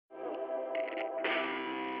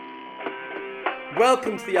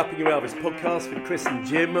Welcome to the Upping Your Elvis podcast with Chris and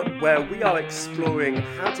Jim, where we are exploring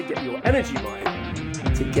how to get your energy right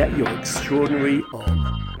to get your extraordinary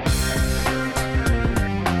on.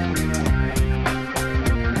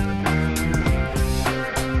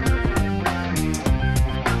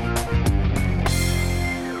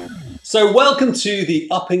 So welcome to the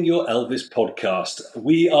Upping Your Elvis podcast.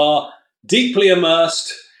 We are deeply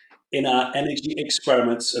immersed in our energy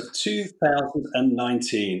experiments of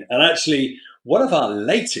 2019. And actually, one of our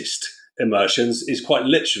latest immersions is quite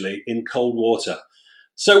literally in cold water.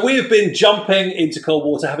 So we have been jumping into cold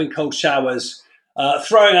water, having cold showers,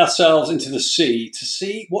 throwing ourselves into the sea to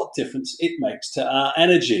see what difference it makes to our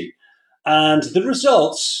energy. And the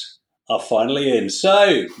results are finally in.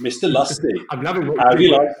 So, Mr. Lusty, I'm loving what how do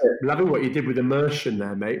you like it? I'm loving what you did with immersion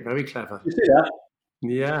there, mate. Very clever. You see that?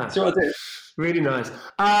 Yeah. See what I did? Really nice.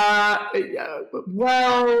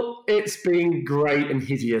 Well, it's been great and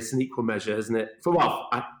hideous in equal measure, hasn't it?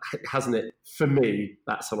 Hasn't it? For me,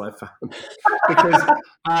 that's how I found. Because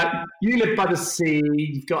you live by the sea,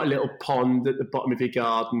 you've got a little pond at the bottom of your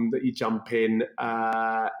garden that you jump in,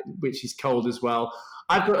 which is cold as well.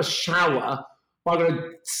 I've got a shower. I'm going to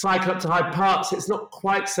cycle up to Hyde Park, so it's not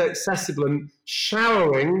quite so accessible. And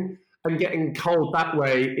showering and getting cold that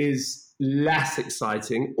way is less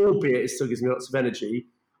exciting, albeit it still gives me lots of energy.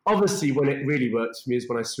 Obviously, when it really works for me is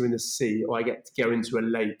when I swim in the sea or I get to go into a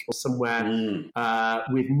lake or somewhere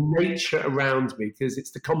with nature around me, because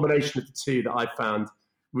it's the combination of the two that I found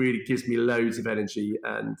really gives me loads of energy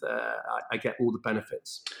and I get all the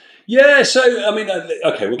benefits. Yeah, so, I mean,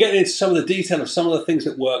 okay, we're getting into some of the detail of some of the things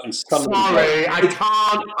that work and some Sorry, I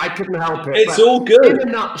couldn't help it. It's all good. In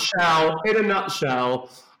a nutshell,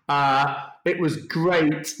 it was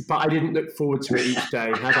great, but I didn't look forward to it each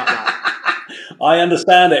day. How about that? I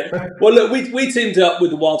understand it. Well, look, we teamed up with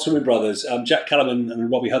the Wild Swimming Brothers, Jack Callum and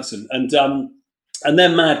Robbie Hudson, and they're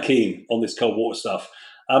mad keen on this cold water stuff.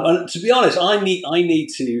 And to be honest, I need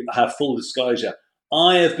to have full disclosure.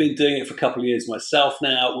 I have been doing it for a couple of years myself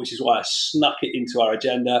now, which is why I snuck it into our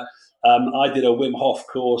agenda. I did a Wim Hof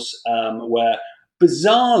course where,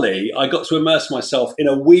 bizarrely, I got to immerse myself in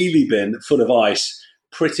a wheelie bin full of ice.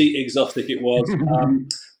 Pretty exotic it was.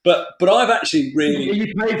 But I've actually really...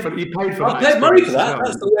 You paid for it. I paid money for that.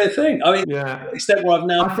 That's the weird thing. I mean, to the extent where I've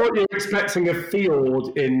now... I thought you were expecting a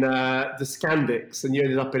field in the Scandics and you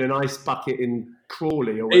ended up in an ice bucket in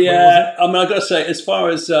Crawley or whatever. Yeah, I mean, I've got to say, as far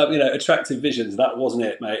as, attractive visions, that wasn't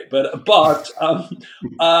it, mate. But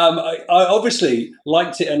I obviously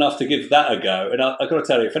liked it enough to give that a go. And I've got to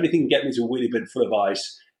tell you, if anything can get me to a wheelie bin full of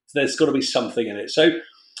ice, there's got to be something in it. So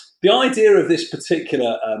the idea of this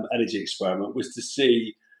particular energy experiment was to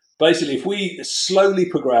see, basically, if we slowly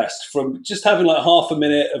progressed from just having like half a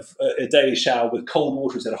minute of a daily shower with cold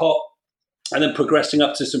water instead of hot, and then progressing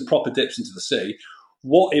up to some proper dips into the sea,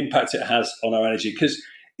 what impact it has on our energy. Because,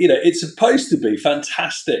 it's supposed to be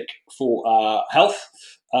fantastic for our health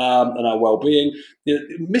and our well-being.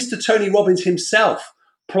 Mr. Tony Robbins himself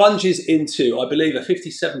plunges into, I believe, a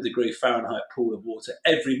 57-degree Fahrenheit pool of water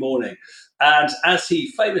every morning. And as he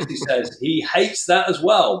famously says, he hates that as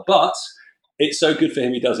well. But it's so good for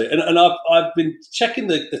him, he does it. And I've been checking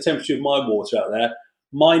the temperature of my water out there.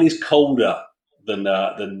 Mine is colder than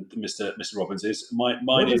Mr. Robbins is. What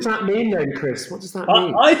does that mean then, Chris? What does that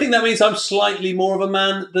mean? I think that means I'm slightly more of a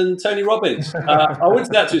man than Tony Robbins. I wouldn't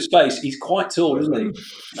say that to his face. He's quite tall, isn't he?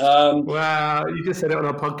 Well, you just said it on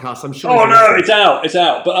our podcast. I'm sure. Oh no, it's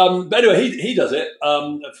out. But anyway, he does it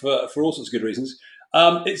for all sorts of good reasons.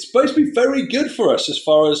 It's supposed to be very good for us as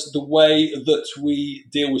far as the way that we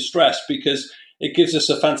deal with stress, because it gives us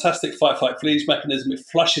a fantastic fight-flight-freeze mechanism. It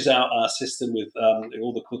flushes out our system with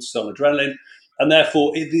all the cortisol and adrenaline. And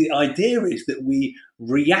therefore, the idea is that we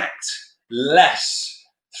react less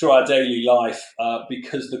through our daily life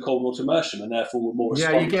because of the cold water immersion, and therefore we're more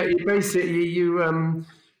responsive. Yeah,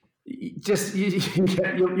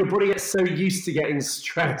 your body gets so used to getting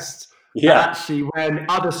stressed. Yeah. Actually, when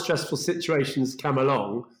other stressful situations come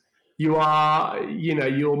along, you're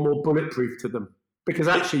more bulletproof to them, because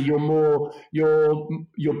actually your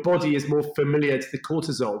body is more familiar to the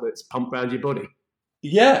cortisol that's pumped around your body.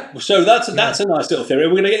 Yeah, so that's a nice little theory.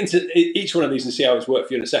 We're going to get into each one of these and see how it's worked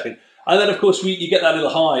for you in a second. And then, of course, you get that little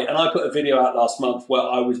high. And I put a video out last month where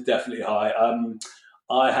I was definitely high.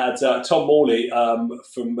 I had Tom Morley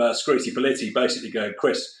from Scritti Politti basically going,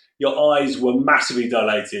 Chris, your eyes were massively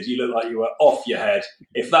dilated. You look like you were off your head.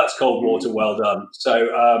 If that's cold water, well done. So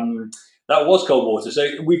that was cold water.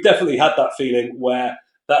 So we've definitely had that feeling where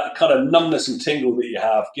that kind of numbness and tingle that you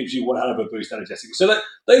have gives you one hell of a boost energetically. So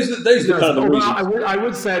those are the kind of the reasons. I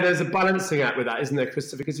would say there's a balancing act with that, isn't there,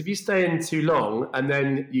 Christopher? Because if you stay in too long and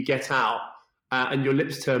then you get out and your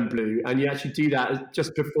lips turn blue, and you actually do that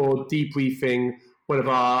just before debriefing one of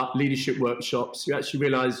our leadership workshops, you actually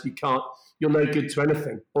realise you're no good to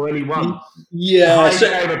anything or anyone. Yeah. So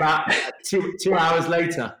came about 2 hours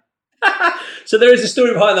later. So there is a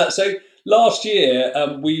story behind that. So last year,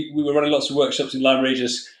 we were running lots of workshops in Lyme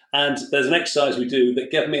Regis, and there's an exercise we do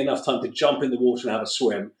that gave me enough time to jump in the water and have a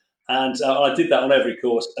swim. And I did that on every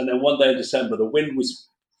course. And then one day in December, the wind was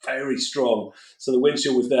very strong. So the wind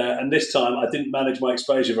chill was there. And this time I didn't manage my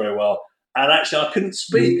exposure very well. And actually I couldn't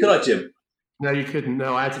speak, could I, Jim? No, you couldn't.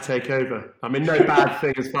 No, I had to take over. I mean, no bad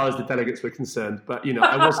thing as far as the delegates were concerned. But,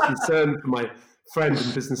 I was concerned for my friends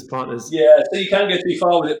and business partners. Yeah, so you can go too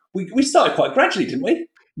far with it. We started quite gradually, didn't we?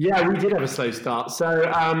 Yeah, we did have a slow start. So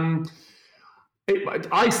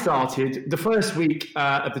I started, the first week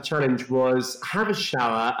of the challenge was have a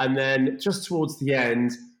shower and then just towards the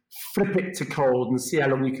end, flip it to cold and see how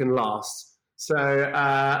long you can last. So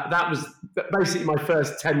that was basically my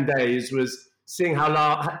first 10 days was seeing how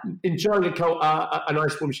long, enjoying a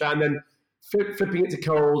nice warm shower and then flipping it to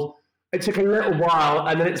cold. It took a little while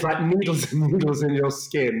and then it's like needles and needles in your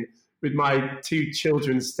skin with my 2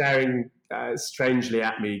 children staring strangely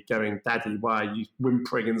at me going, Daddy, why are you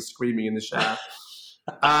whimpering and screaming in the shower?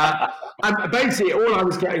 And basically all I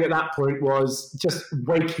was getting at that point was just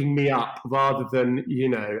waking me up rather than,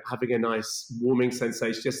 having a nice warming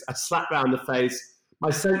sensation, just a slap round the face, my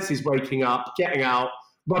senses waking up, getting out,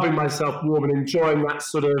 rubbing myself warm and enjoying that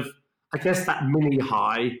sort of, I guess, that mini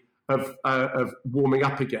high of warming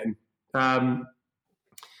up again.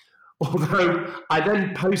 Although I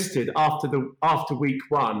then posted after week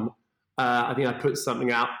 1, I think I put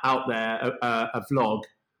something out there, a vlog,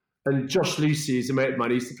 and Josh Lucy is a mate of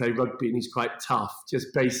mine. He used to play rugby and he's quite tough.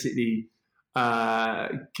 Just basically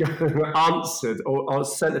answered or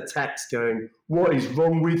sent a text going, "What is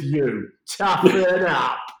wrong with you? Toughen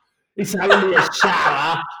up. It's only a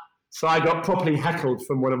shower." So I got properly heckled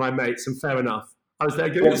from one of my mates, and fair enough. I was there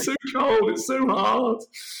going, "It's so cold, it's so hard."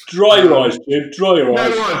 Dry your eyes, Jim. Dry your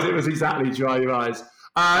eyes. No, it was exactly dry your eyes.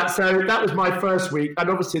 So that was my first week, and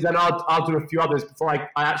obviously then I'll do a few others before I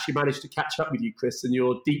actually managed to catch up with you, Chris, and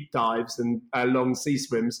your deep dives and long sea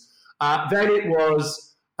swims. Then it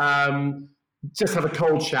was just have a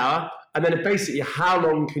cold shower, and then basically how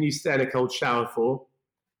long can you stay in a cold shower for?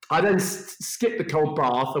 I then skipped the cold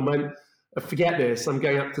bath and went, forget this, I'm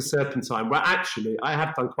going up to Serpentine, where actually I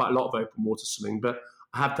have done quite a lot of open water swimming, but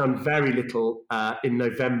I have done very little in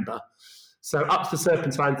November. So up to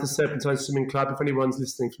Serpentine Swimming Club. If anyone's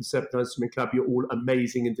listening from Serpentine Swimming Club, you're all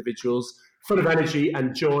amazing individuals, full of energy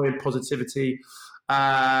and joy and positivity.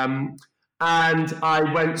 And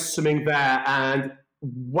I went swimming there, and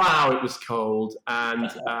wow, it was cold.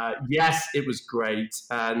 And yes, it was great.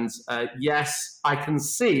 And yes, I can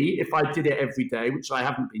see if I did it every day, which I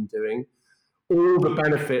haven't been doing, all the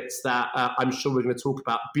benefits that I'm sure we're going to talk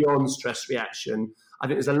about beyond stress reaction. I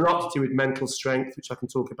think there's a lot to do with mental strength, which I can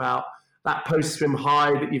talk about. That post-swim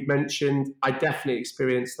high that you've mentioned, I definitely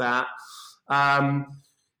experienced that.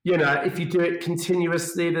 If you do it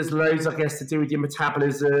continuously, there's loads, I guess, to do with your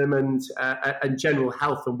metabolism and general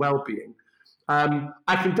health and well-being.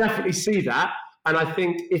 I can definitely see that. And I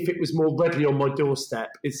think if it was more readily on my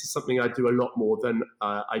doorstep, it's something I do a lot more than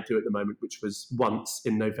I do at the moment, which was once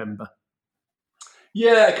in November.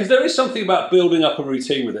 Yeah, because there is something about building up a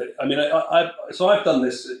routine with it. I mean, I've done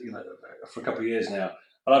this, for a couple of years now.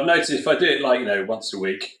 And I've noticed if I do it once a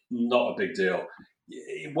week, not a big deal.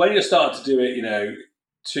 When you're starting to do it,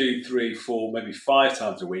 2, 3, 4, maybe 5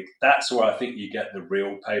 times a week, that's where I think you get the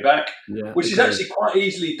real payback, which is actually quite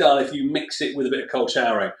easily done if you mix it with a bit of cold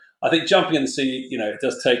showering. I think jumping in the sea, it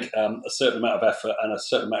does take a certain amount of effort and a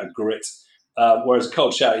certain amount of grit, whereas a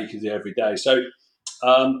cold shower you can do every day. So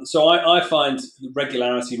I find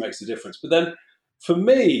regularity makes a difference. But then for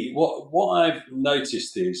me, what I've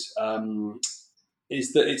noticed is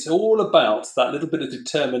that it's all about that little bit of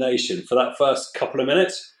determination for that first couple of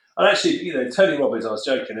minutes. And actually, Tony Robbins, I was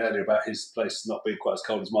joking earlier about his place not being quite as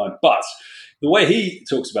cold as mine, but the way he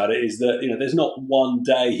talks about it is that, there's not one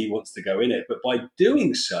day he wants to go in it, but by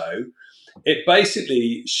doing so, it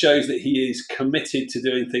basically shows that he is committed to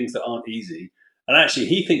doing things that aren't easy. And actually,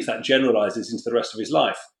 he thinks that generalizes into the rest of his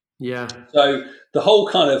life. Yeah. So the whole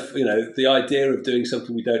kind of, the idea of doing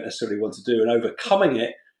something we don't necessarily want to do and overcoming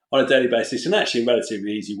it on a daily basis, and actually in a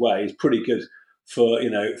relatively easy way, is pretty good for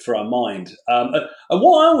our mind. And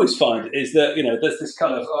what I always find is that there's this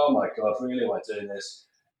kind of, oh my God, really am I doing this?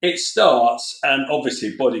 It starts, and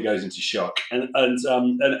obviously body goes into shock. And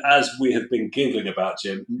as we have been giggling about,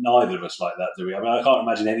 Jim, neither of us like that, do we? I mean, I can't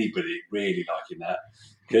imagine anybody really liking that.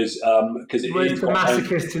 because it's the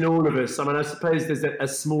masochist in all of us. I mean, I suppose there's a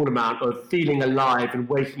small amount of feeling alive and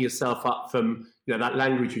waking yourself up from that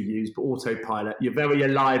language you use, but autopilot. You're very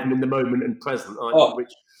alive and in the moment and present, aren't you?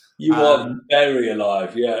 Which, you are very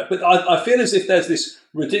alive, yeah. But I feel as if there's this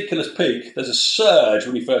ridiculous peak. There's a surge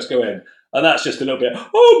when you first go in, and that's just a little bit,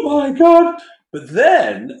 oh my God. But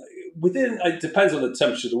then, it depends on the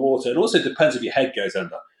temperature of the water, and also depends if your head goes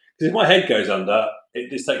under. Because if my head goes under,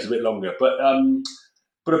 this takes a bit longer. But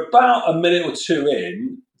about a minute or two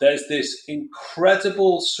in, there's this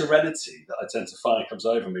incredible serenity that I tend to find comes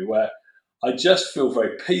over me, where I just feel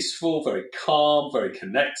very peaceful, very calm, very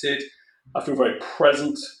connected. I feel very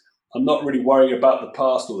present. I'm not really worrying about the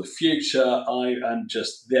past or the future. I am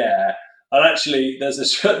just there. And actually, there's a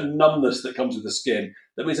certain numbness that comes with the skin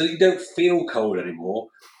that means that you don't feel cold anymore.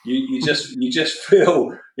 You just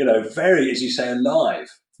feel, very, as you say, alive.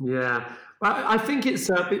 Yeah. I think it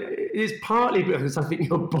is partly because I think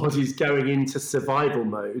your body's going into survival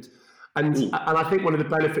mode. And I think one of the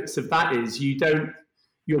benefits of that is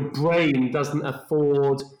your brain doesn't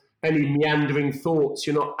afford any meandering thoughts.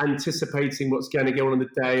 You're not anticipating what's going to go on in the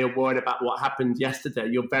day or worried about what happened yesterday.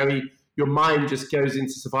 Your mind just goes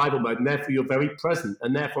into survival mode, and therefore you're very present.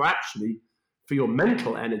 And therefore, actually, for your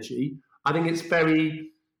mental energy, I think it's very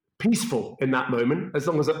peaceful in that moment, as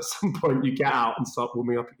long as at some point you get out and start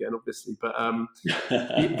warming up again, obviously. But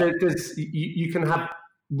you can have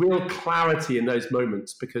real clarity in those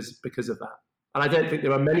moments because of that. And I don't think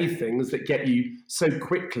there are many things that get you so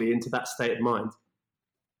quickly into that state of mind.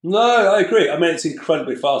 No, I agree. I mean, it's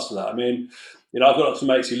incredibly fast for that. I mean, I've got lots of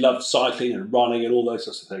mates who love cycling and running and all those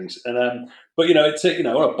sorts of things. And but on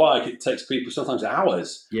a bike, it takes people sometimes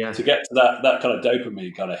hours to get to that kind of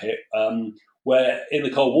dopamine kind of hit. Where in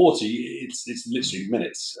the cold water, it's literally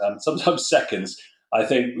minutes, sometimes seconds. I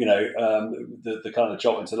think the kind of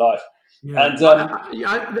jolt into life. Yeah.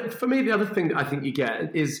 And for me, the other thing that I think you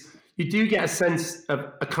get is you do get a sense of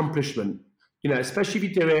accomplishment. Especially if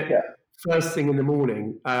you do it first thing in the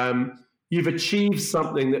morning. You've achieved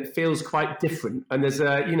something that feels quite different, and there's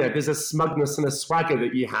a smugness and a swagger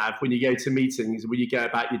that you have when you go to meetings, when you go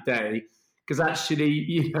about your day, because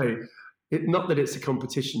actually, not that it's a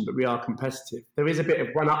competition, but we are competitive. There is a bit of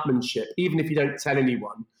one-upmanship, even if you don't tell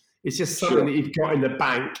anyone. It's just something that you've got in the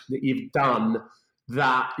bank that you've done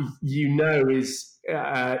that is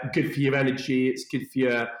good for your energy. It's good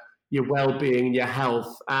for your well-being and your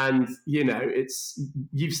health, and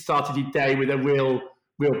you've started your day with a real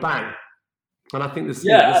bang. And I think there's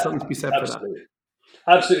something to be said for that.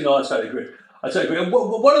 Absolutely, no, I totally agree. And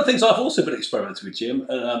one of the things I've also been experimenting with, Jim,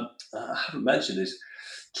 and I haven't mentioned, is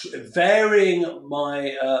varying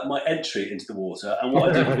my entry into the water and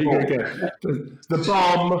what I do before. The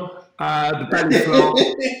bomb, the belly flop,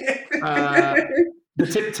 the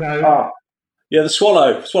tiptoe. Yeah, the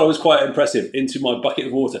swallow was quite impressive into my bucket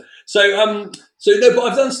of water. So but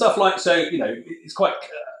I've done stuff like, it's quite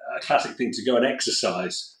a classic thing to go and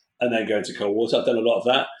exercise and then go into cold water. I've done a lot of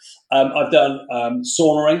that. I've done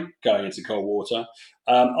saunaing, going into cold water.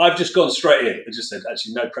 I've just gone straight in and just said,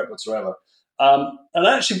 actually, no prep whatsoever. And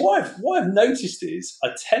actually, what I've noticed is I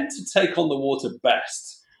tend to take on the water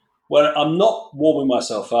best when I'm not warming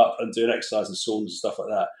myself up and doing exercise and saunas and stuff like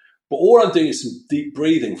that. But all I'm doing is some deep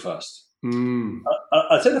breathing first.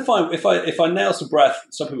 I tend to find if I nail some breath,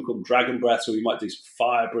 some people call them dragon breaths, or you might do some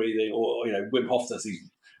fire breathing, or Wim Hof does these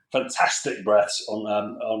fantastic breaths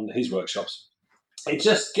on his workshops. It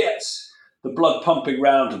just gets the blood pumping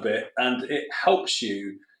round a bit, and it helps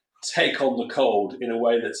you take on the cold in a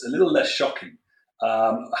way that's a little less shocking.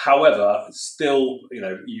 However, still,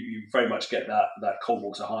 you very much get that cold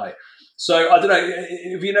water high. So I don't know,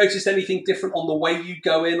 have you noticed anything different on the way you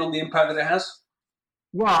go in, on the impact that it has?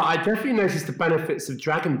 Well, I definitely noticed the benefits of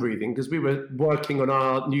dragon breathing, because we were working on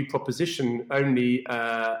our new proposition only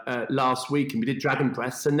last week, and we did dragon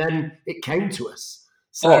breaths, and then it came to us.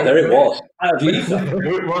 So, there it was.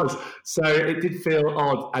 It was. So it did feel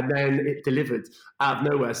odd, and then it delivered out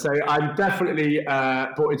of nowhere. So I'm definitely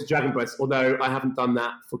brought into dragon breaths, although I haven't done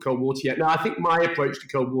that for cold water yet. Now, I think my approach to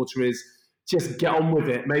cold water is just get on with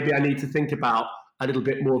it. Maybe I need to think about a little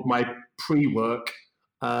bit more of my pre-work,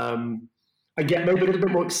 and get maybe a little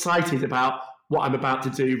bit more excited about what I'm about to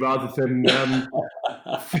do, rather than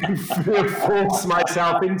force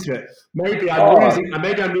myself into it. Maybe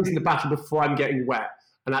I'm losing the battle before I'm getting wet,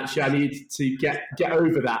 and actually I need to get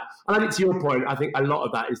over that. And I think, to your point, I think a lot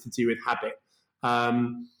of that is to do with habit,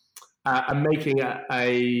 and making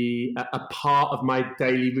a part of my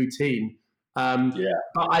daily routine. But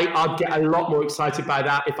I'd get a lot more excited by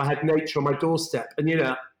that if I had nature on my doorstep. And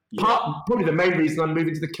probably the main reason I'm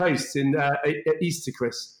moving to the coast at Easter,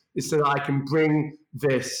 Chris, is so that I can bring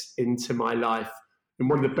this into my life. And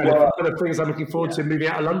one of the better things I'm looking forward to moving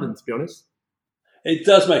out of London, to be honest. It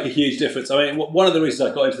does make a huge difference. I mean, one of the reasons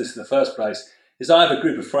I got into this in the first place is I have a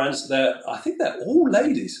group of friends. I think they're all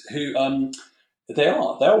ladies who they're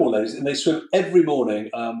all ladies, and they swim every morning.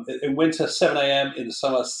 In winter, 7 a.m. In the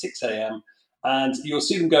summer, 6 a.m. And you'll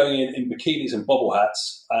see them going in bikinis and bobble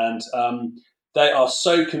hats, and they are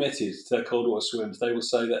so committed to their cold water swims. They will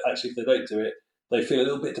say that actually, if they don't do it, they feel a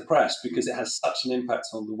little bit depressed because it has such an impact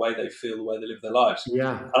on the way they feel, the way they live their lives.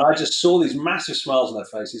 Yeah. And I just saw these massive smiles on their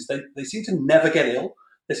faces. They seem to never get ill.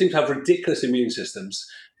 They seem to have ridiculous immune systems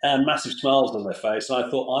and massive smiles on their face. And I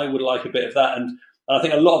thought I would like a bit of that. And I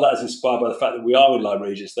think a lot of that is inspired by the fact that we are in Lyme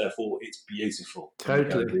Regis, therefore it's beautiful.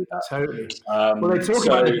 Totally. Well, they talk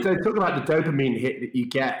about the dopamine hit that you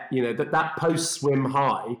get, that post-swim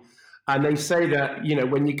high. And they say that,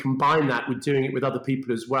 when you combine that with doing it with other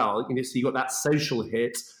people as well, so you got that social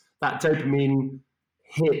hit, that dopamine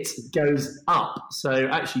hit goes up. So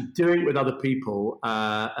actually doing it with other people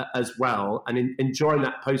as well and enjoying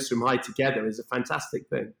that post-swim high together is a fantastic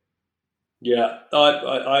thing. Yeah,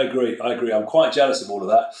 I agree. I'm quite jealous of all of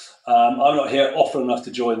that. I'm not here often enough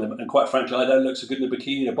to join them, and quite frankly, I don't look so good in a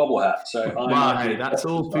bikini and a bobble hat. So that's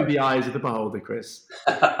all through the eyes of the beholder, Chris.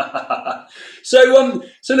 So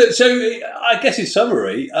I guess in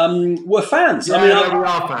summary, we're fans. Yeah,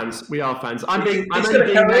 we are fans. I'm only being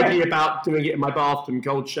naggy about doing it in my bathroom,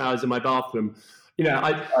 cold showers in my bathroom.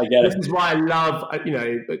 I get it. This is why I love,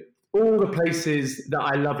 all the places that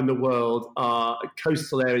I love in the world are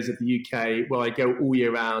coastal areas of the UK where I go all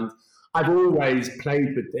year round. I've always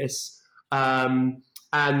played with this, and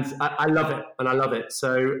I love it.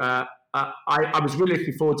 So I was really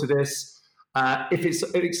looking forward to this. If it's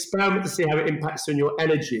an experiment to see how it impacts on your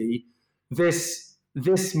energy, this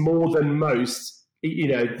more than most,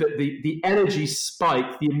 the energy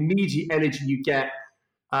spike, the immediate energy you get,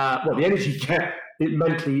 the energy you get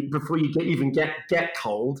mentally before you even get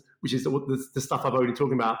cold, which is the stuff I've already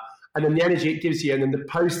talking about, and then the energy it gives you, and then the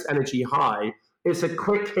post energy high. It's a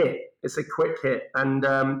quick hit. And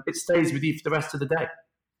it stays with you for the rest of the day.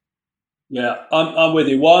 Yeah, I'm with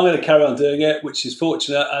you. Well, I'm going to carry on doing it, which is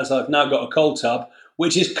fortunate as I've now got a cold tub,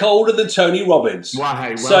 which is colder than Tony Robbins. Wow,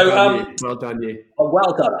 hey, well done you. Oh,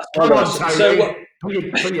 well done. Come on, Tony.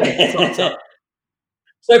 Put your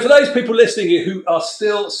So for those people listening who are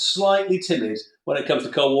still slightly timid when it comes to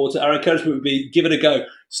cold water, our encouragement would be give it a go.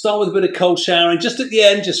 Start with a bit of cold showering. Just at the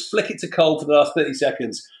end, just flick it to cold for the last 30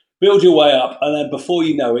 seconds. Build your way up, and then before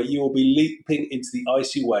you know it, you will be leaping into the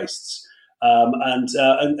icy wastes. And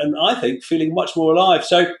I think feeling much more alive.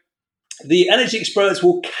 So the energy experiments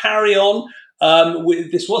will carry on.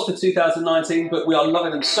 This was for 2019, but we are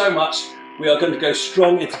loving them so much. We are going to go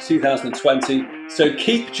strong into 2020. So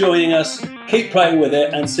keep joining us, keep playing with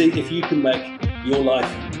it, and see if you can make your life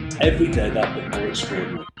every day that bit more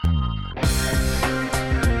extraordinary.